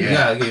 I mean, you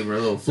Yeah. gotta give her a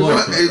little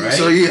What? foreplay, right?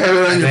 So you have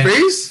it on and your then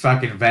face?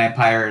 Fucking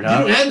vampire it you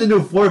up. don't have to do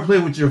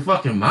foreplay with your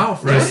fucking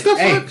mouth, right? Just, the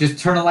hey, fuck? just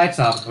turn the lights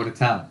off and go to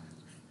town.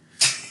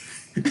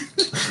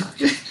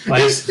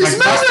 Like, It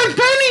smells like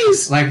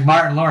pennies. like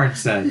Martin Lawrence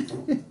said.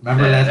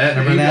 Remember that?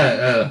 Remember you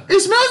that? It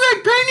smells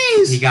like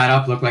pennies. He got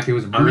up, looked like it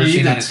was a I murder mean, you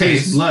scene on can his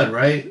taste face. blood,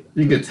 right?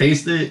 You can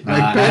taste it. Nah,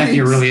 like not if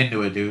you're pennies. really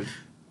into it, dude.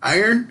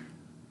 Iron.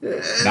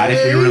 Not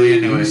if you're really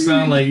into You it.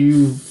 sound like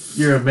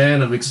you're a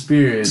man of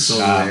experience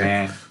over Nah, there.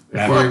 man.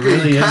 Fuck. Fucking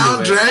really Count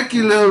into it.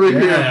 Dracula over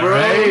here, Yeah, bro.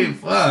 right?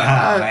 Fuck.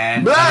 Nah,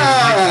 man. Blah.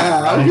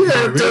 Blah, We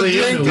have to Really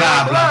drink into it.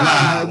 blah,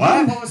 blah, blah.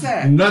 What? What was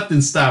that?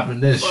 Nothing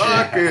stopping this shit.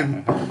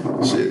 Fucking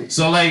shit.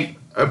 So like,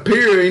 A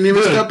period ain't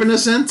even Dude, stopping a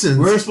sentence.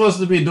 we're supposed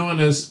to be doing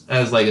this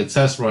as like a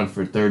test run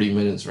for 30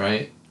 minutes,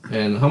 right?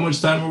 And how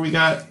much time have we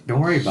got? Don't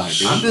worry about it,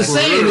 dude. I'm just For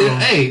saying, real.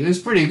 hey, it's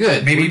pretty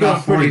good. Maybe We're doing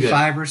about pretty good.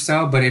 45 or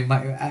so, but it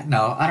might.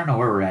 No, I don't know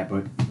where we're at,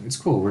 but it's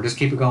cool. We're just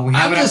keep it going. We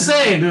I'm just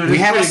saying, dude. We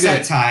it's have a pretty set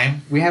good.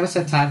 time. We have a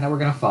set time that we're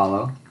gonna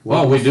follow.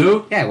 Oh, we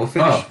do? Yeah, we'll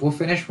finish. Oh. We'll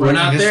finish. We're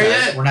whatever not this there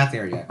says. yet? We're not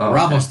there yet. Oh, we're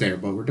okay. almost there,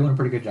 but we're doing a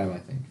pretty good job, I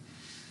think.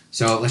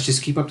 So let's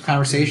just keep up the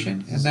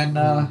conversation, and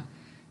then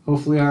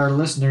hopefully our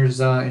listeners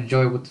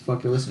enjoy what the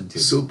fuck they're listening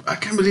to. I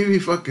can't believe he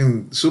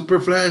fucking super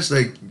flash,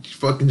 like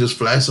fucking just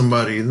flash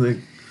somebody. Like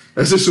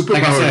that's a superpower.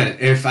 Like I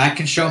said, if I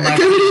can show my I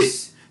can't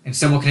face and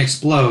someone can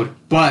explode,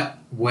 but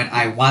when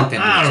I want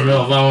them, to I don't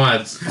know if I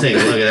want to take a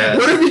look at that.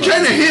 What if you're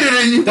trying to hit it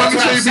and you That's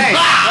fucking what I'm say, saying.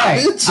 "Ah, Right.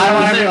 bitch." I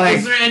don't have Is to, there, like-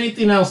 is there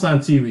anything else on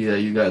TV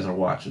that you guys are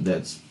watching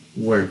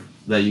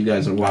that you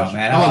guys are watching?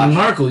 man, I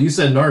Narcos. You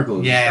said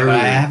Narcos. Yeah, earlier. but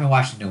I haven't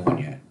watched the new one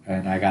yet,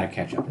 and I gotta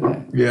catch up to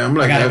that. Yeah, I'm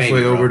like I got a halfway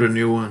baby, bro. over the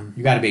new one.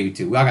 You got a baby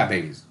too. We all got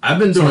babies. I've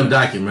been doing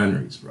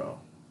documentaries, bro.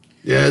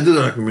 Yeah, I do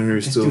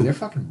documentaries Dude, too. they're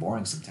fucking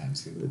boring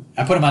sometimes, dude.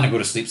 I put them on to go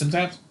to sleep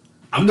sometimes.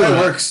 I'm That doing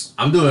works.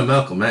 I'm doing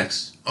Malcolm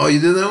X Oh, you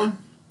did that one?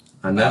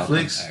 on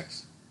Netflix. Malcolm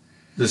X.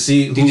 To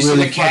see who Did you see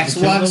really the cats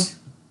fucking killed ones? him.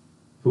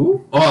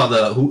 Who? Oh,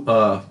 the who?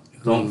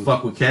 Don't Who-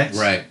 fuck with cats.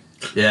 Right.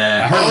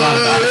 Yeah. I heard a lot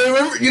about it.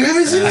 remember? You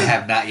haven't seen I it?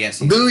 have not yet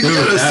seen Dude, it. you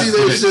gotta that's see that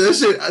good. shit. That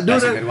shit. Dude,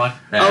 That's a good one.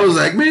 I was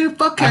like, man,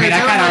 fuck I mean, I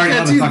cats. kind of like already know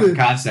cats the fucking either.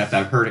 concept.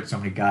 I've heard it so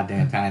many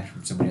goddamn times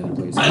from so many other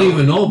places. I didn't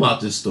even know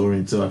about this story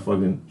until I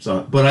fucking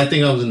saw it. But I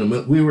think I was in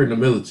the we were in the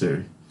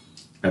military.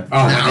 Oh, when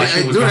that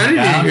shit was Dude, I going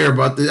didn't down? even hear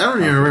about this. I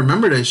don't even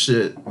remember that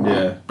shit.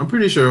 Yeah. I'm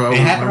pretty sure I It would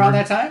happened around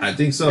remember. that time? I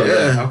think so.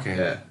 Yeah. Yeah. Okay.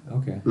 Yeah.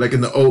 Okay. Like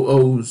in the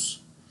OOs.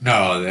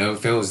 No,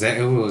 if it was that,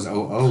 it was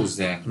OOs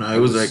then. No, it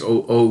was like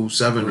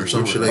 007 or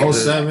some shit like that.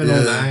 07,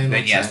 Yeah. 09.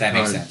 Then yes, that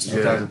makes 10.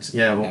 sense.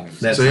 Yeah, yeah well, That makes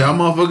that's So y'all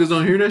motherfuckers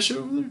don't hear that shit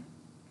over there?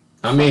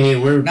 I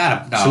mean, we're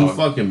Not a, no. too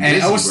fucking busy,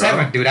 And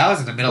 07, bro. dude, I was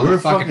in the middle We're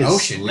of the fucking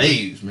ocean.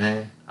 slaves,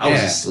 man. I was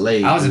Yeah. a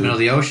slave. I was in the dude. middle of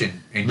the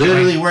ocean. enjoying-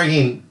 Literally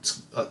working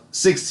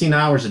 16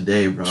 hours a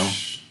day, bro.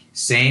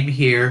 Same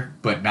here,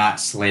 but not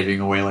slaving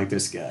away like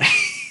this guy.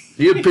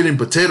 You're peeling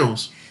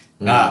potatoes.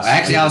 Nah,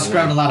 actually, I was slaving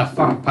scrubbing a lot of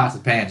fucking pots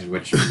and pans,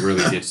 which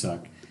really did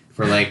suck.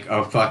 For like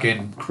a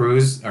fucking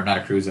cruise, or not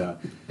a cruise, You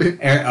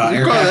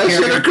aircraft call that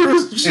shit carrier. a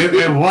cruise?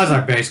 It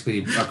was basically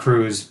a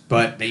cruise,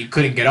 but you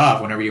couldn't get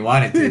off whenever you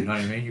wanted to. You know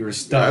what I mean? You were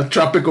stuck.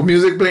 Tropical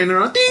music playing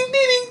around. Ding, ding,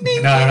 ding,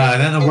 ding. No.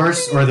 And then the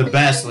worst or the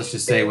best, let's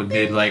just say, would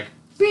be like,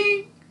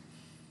 bing.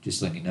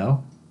 Just letting you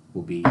know,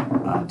 we'll be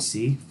on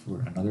sea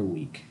for another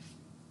week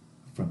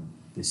from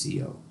the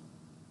CO.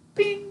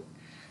 Bing.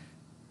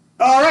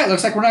 All right,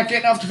 looks like we're not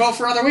getting off the boat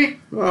for another week.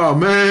 Oh,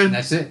 man.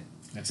 That's it.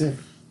 That's it.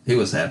 He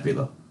was happy,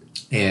 though.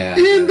 Yeah.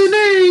 In the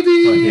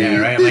Navy. Yeah,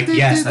 right. I'm like,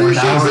 yes, more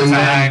shower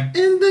time.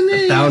 In the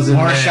Navy. 1,000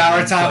 More man,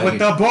 shower time with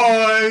the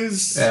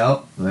boys.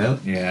 Well,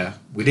 Yeah,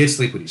 we did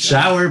sleep with each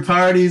other. shower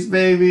parties,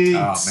 baby.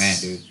 Oh man,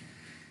 dude.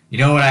 You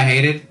know what I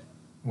hated?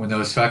 When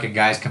those fucking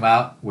guys come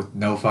out with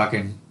no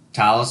fucking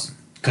towels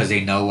because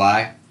they know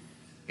why.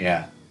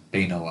 Yeah,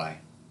 they know why.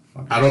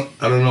 Fuck. I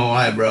don't know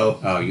why, bro.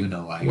 Oh, you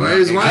know why. Why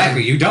is why?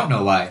 Exactly. You don't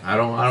know why. I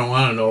don't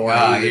want to know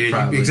why. either,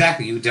 probably.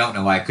 Exactly. You don't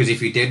know why. Because if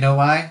you did know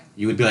why,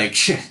 you would be like,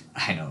 shit,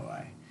 I know why.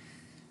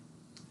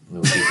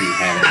 Little PP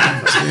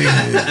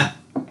had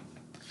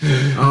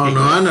Oh,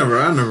 no, I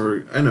never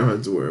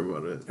had to worry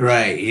about it.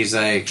 Right. He's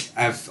like,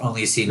 I've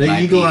only seen Like, my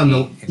you go on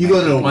the PP and you my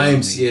go to the PP only."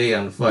 YMCA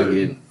on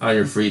fucking on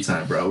your free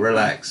time, bro.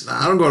 Relax. Nah,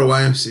 I don't go to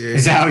YMCA.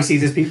 Is that how he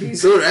sees his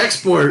PPs? Dude,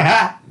 export.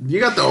 the You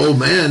got the old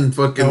man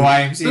fucking.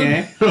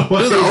 YMCA. Dude, the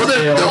older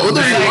It's you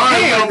like, are.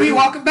 hey, LB,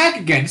 welcome back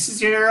again. This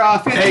is your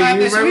fifth Hey, time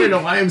you this remember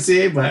week. the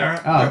YMCA?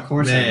 But Oh, of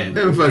course I man.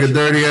 That fucking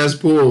dirty ass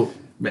pool.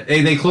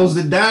 Hey, they closed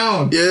it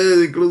down. Yeah,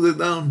 they closed it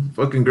down.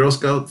 Fucking Girl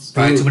Scouts.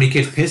 Probably too many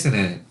kids pissing in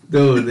it.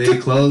 Dude, they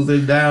closed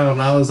it down.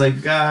 I was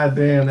like, God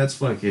damn, that's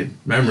fucking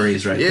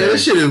memories right Yeah, there. that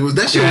shit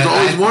was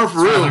always warm for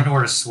I real. learned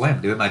where to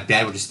swim, dude. My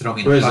dad would just throw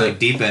me in Where the is fucking it?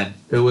 deep end.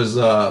 It was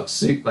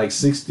like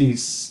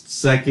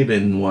 62nd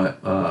and what?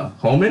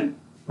 Homan?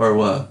 Or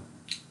what?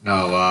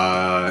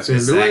 No,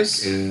 St.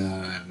 Louis?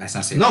 That's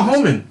not St. No, Louis.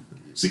 Homan.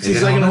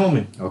 62nd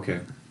Homan. Okay.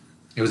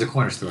 It was a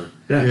corner store.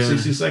 Yeah, Yeah.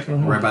 62nd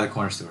Homan. Right by the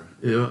corner store.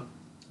 Yeah.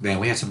 Man,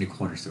 we had so many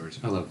corner stores.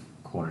 I love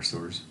corner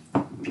stores.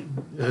 Yeah,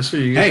 that's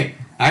what you get. Hey,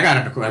 I got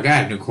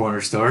a new corner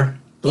store.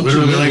 Don't you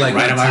Literally live, like,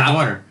 right on on my top?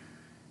 corner.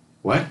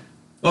 What?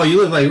 Oh,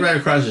 you live like right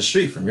across the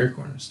street from your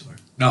corner store.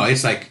 No,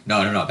 it's like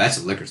no. That's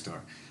a liquor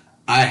store.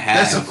 I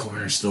have That's a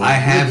corner store. I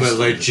have Liquor a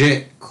store.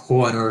 legit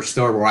corner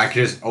store where I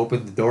could just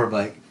open the door and be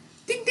like,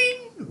 ding ding,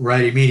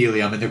 right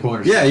immediately. I'm in the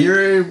corner. Yeah,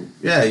 store.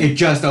 yeah. It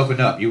just opened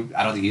up. I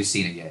don't think you've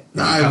seen it yet.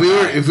 Nah, You come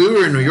by. if we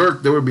were in New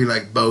York, there would be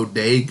like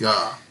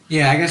bodega.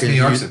 Yeah, I guess Can New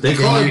you- York's a they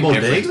call it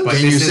different, bodegas? but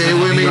Can this you say isn't it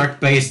a with New me?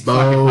 York-based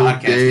fucking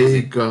podcast. Is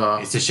it? Bodega.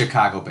 It's a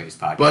Chicago-based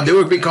podcast. But they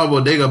would be called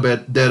bodega,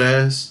 but dead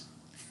ass.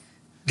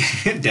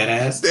 dead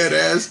ass. Dead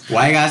ass.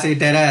 Why you gotta say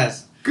dead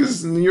ass? Cause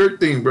it's a New York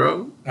thing,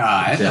 bro.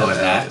 I didn't know Dead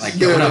that. ass. Like,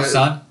 yo, what up, Dead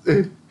son?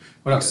 ass.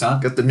 What up,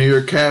 son? Got the New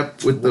York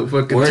cap with the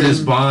fucking. Where does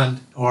tin. Bond?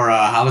 Or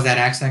how does that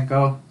accent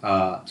go?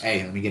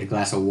 Hey, let me get a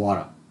glass of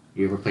water.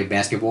 You ever played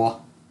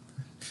basketball?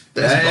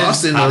 That's That is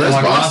Boston, top though. That's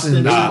one.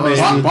 Boston. Boston, That's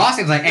Boston.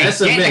 Boston's like, hey,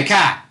 That's a get in the mix.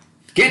 car.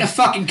 Get in the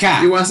fucking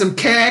car. You want some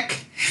cack?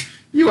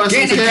 You want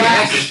Get some in the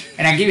car, cack?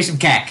 and I give you some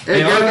cack.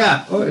 Hey, Hey,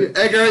 girl, Olga.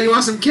 hey, girl, you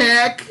want some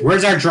cack?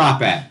 Where's our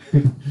drop at?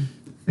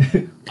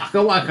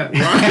 Waka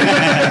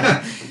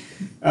waka.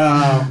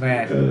 Oh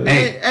man.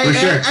 Hey, hey, for hey,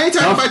 sure. I ain't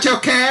talking about your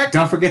cack.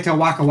 Don't forget to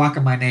waka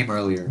waka my name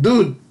earlier.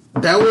 Dude,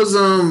 that was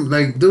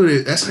like,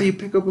 dude, that's how you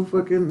pick up a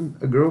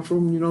girl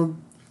from,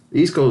 the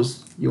East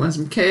Coast. You want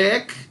some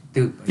cack?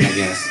 Dude, I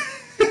guess.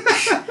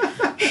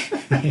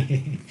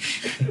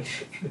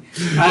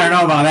 I don't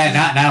know about that.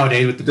 Not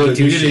nowadays with the Dude, B2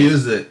 you're gonna shit.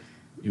 use it.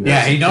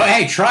 Yeah,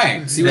 hey, try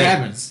it. See what Hey.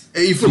 happens.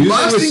 Hey, you from Use it with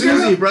Boston, Susie,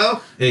 girl? bro.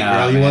 Hey, Nah,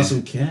 girl, you man. want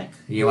some cack?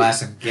 You want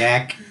some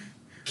gack?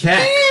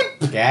 Cack.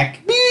 Gack?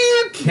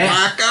 Beep.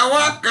 Cack. Waka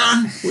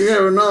waka. We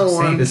have another Same.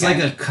 one. It's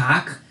like a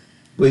cock,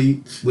 but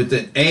with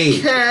the A.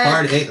 Cack.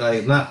 Hard A,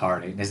 like not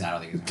Hard. It's not, I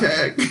don't think it's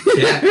hard.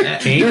 Cack.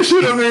 Cack. Cake? Your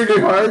shit over there get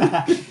hard.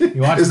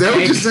 You want Is some that what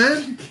cake? you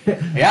said?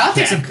 Yeah,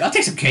 I'll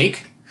take some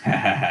cake.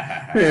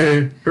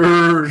 Hey,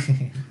 her.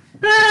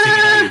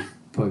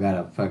 Got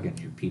a fucking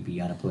your pee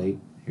on a plate.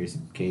 Here's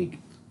some cake.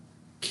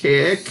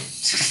 Cake.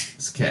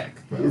 It's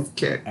cack, bro. It's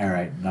cake. All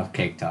right, enough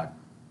cake talk.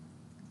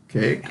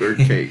 Cake or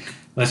cake?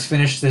 let's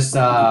finish this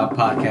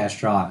podcast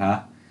strong,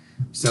 huh?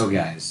 So,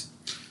 guys,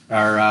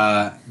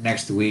 our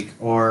next week,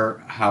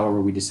 or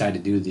however we decide to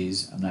do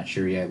these, I'm not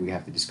sure yet. We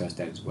have to discuss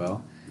that as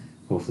well.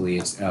 Hopefully,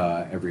 it's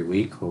every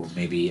week, or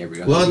maybe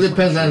every other Well, week. it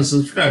depends on the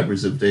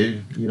subscribers if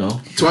they,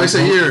 Twice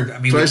a year. I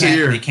mean, Twice a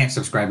year. They can't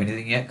subscribe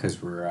anything yet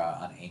because we're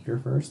on Anchor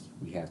first.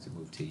 We have to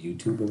move to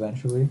YouTube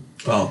eventually.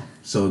 Oh,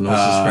 so no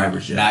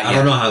subscribers yet. not I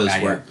don't yet, know how this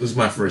not works. This is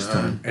my first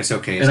time. It's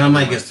okay. And I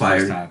might everyone's get fired.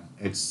 first time.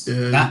 It's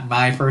Yeah. not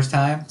my first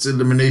time. It's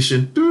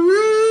elimination.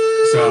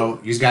 So,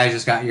 you guys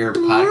just got your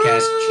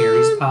podcast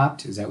cherries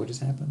popped? Is that what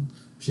just happened?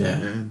 Yeah.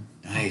 Man,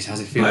 Nice.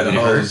 How's it feel? By the Did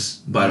it hurt? hose.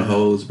 By the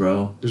hose,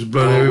 bro. there's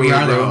blood Oh, everywhere, we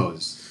are the bro.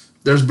 hoes.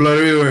 There's blood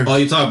everywhere. Oh,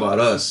 you talk about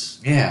us.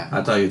 Yeah.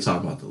 I thought you were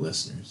talking about the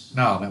listeners.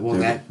 No, well,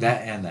 Yeah.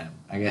 that and them.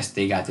 I guess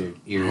they got their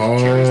ears and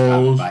cherries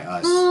popped by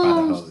us, by the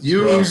hoes.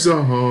 Use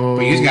a hose.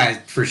 But you guys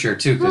for sure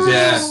too, because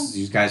Yeah.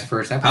 you guys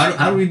first episode.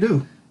 How do we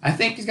do? I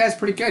think these guys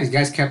pretty good. These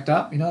guys kept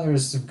up. There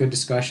was some good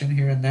discussion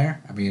here and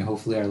there. I mean,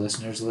 hopefully our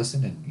listeners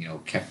listened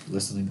and kept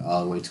listening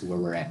all the way to where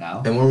we're at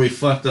now. And when we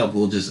fucked up,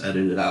 we'll just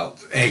edit it out.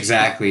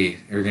 Exactly.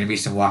 There are going to be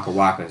some waka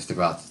wakas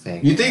throughout the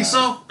thing. You think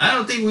so? I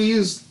don't think we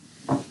used.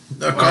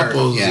 A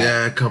couple, yeah.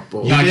 yeah, a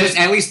couple. No, just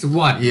at least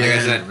one. Like I Yeah,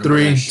 said, remember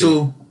three, that shit.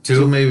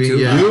 two maybe. Two?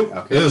 Yeah. You?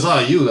 Okay. It was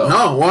all you though.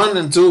 No, 1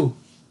 and 2.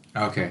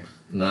 Okay.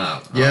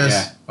 Nah. Yes.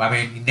 Yeah. Well,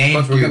 I mean,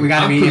 names. Fuck you. We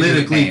got to I'm be iffy with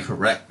politically names.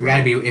 correct. We got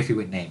to be iffy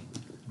with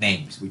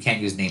names. We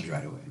can't use names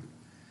right away.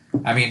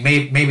 I mean,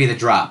 maybe the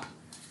drop.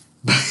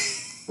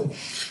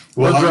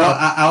 Well, What drop?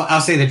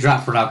 I'll say the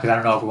drop for now because I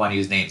don't know if we want to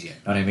use names yet.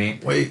 Know what I mean?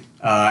 Wait,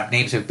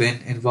 Names have been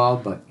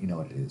involved, but you know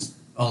what it is.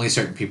 Only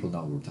certain people know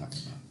what we're talking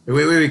about.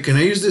 wait. Can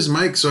I use this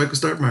mic so I can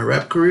start my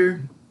rap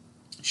career?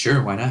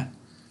 Sure, why not?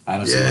 I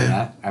don't see why Yeah.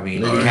 not. I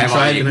mean, Alright. we have all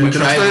Try the it. equipment.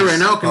 Can I start right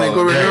now? Can I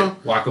go right now?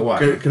 Waka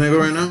waka. Can I go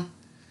right now?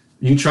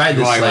 You tried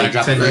this Oh, you wanna like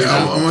drop 10 the years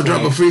freestyle? I'm ago. gonna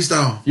drop a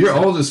freestyle. You're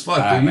old as fuck,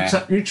 Alright, dude.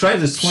 man. You tried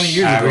this 20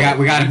 years ago.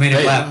 We got a minute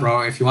Hey. left,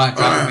 bro. If you want,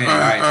 drop a minute. All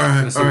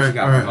right, let's see what you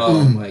got. alright. bro.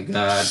 Oh my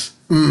god.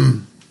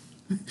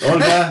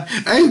 Olga.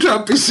 I ain't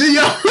dropping shit,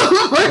 y'all.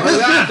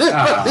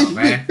 Oh,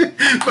 man.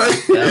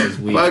 That was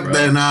weak, Fuck bro.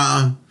 that,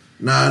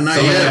 nah, not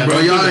So, yet, yeah, bro.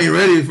 don't Y'all do ain't that.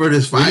 ready for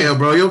this fire,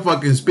 bro. Your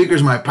fucking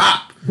speakers might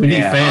pop. We need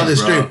Yeah. fans, All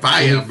this bro. straight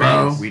fire, We need bro.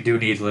 fans. We do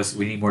need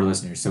we need more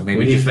listeners. So maybe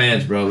We need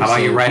fans, bro. How about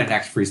So- you write a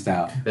next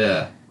freestyle?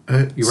 Yeah.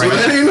 You So write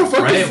that it- ain't no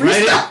fucking Write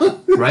freestyle.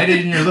 Write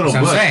it in your little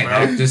That's what book, I'm saying. bro.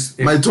 Right? Just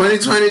My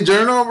 2020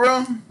 journal,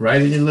 bro.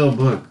 Write it in your little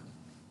book.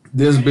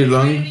 This Write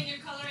belong. it in your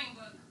coloring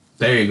book.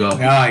 There you go.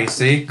 oh, you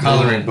see,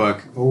 coloring Yeah.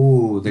 book.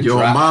 Ooh, the Your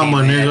drop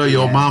mama, came in at nigga. the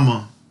Your end.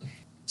 mama.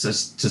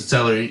 Just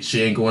tell her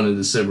she ain't going to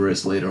the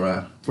Sybaris later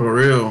on. For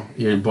real.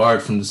 You're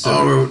barred from the Sybaris.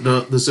 Oh,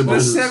 the The Sybaris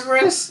is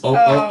Cerberus?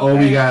 Oh, we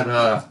man. got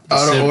out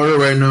of order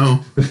right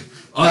now.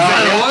 Oh, it's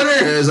out of Yeah,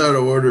 order. it's out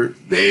of order.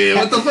 Damn,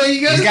 what the fuck you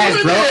guys These guys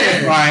doing broke there?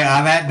 it. All right,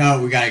 on that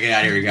note, we gotta get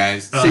out of here,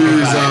 guys.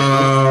 Peace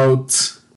out.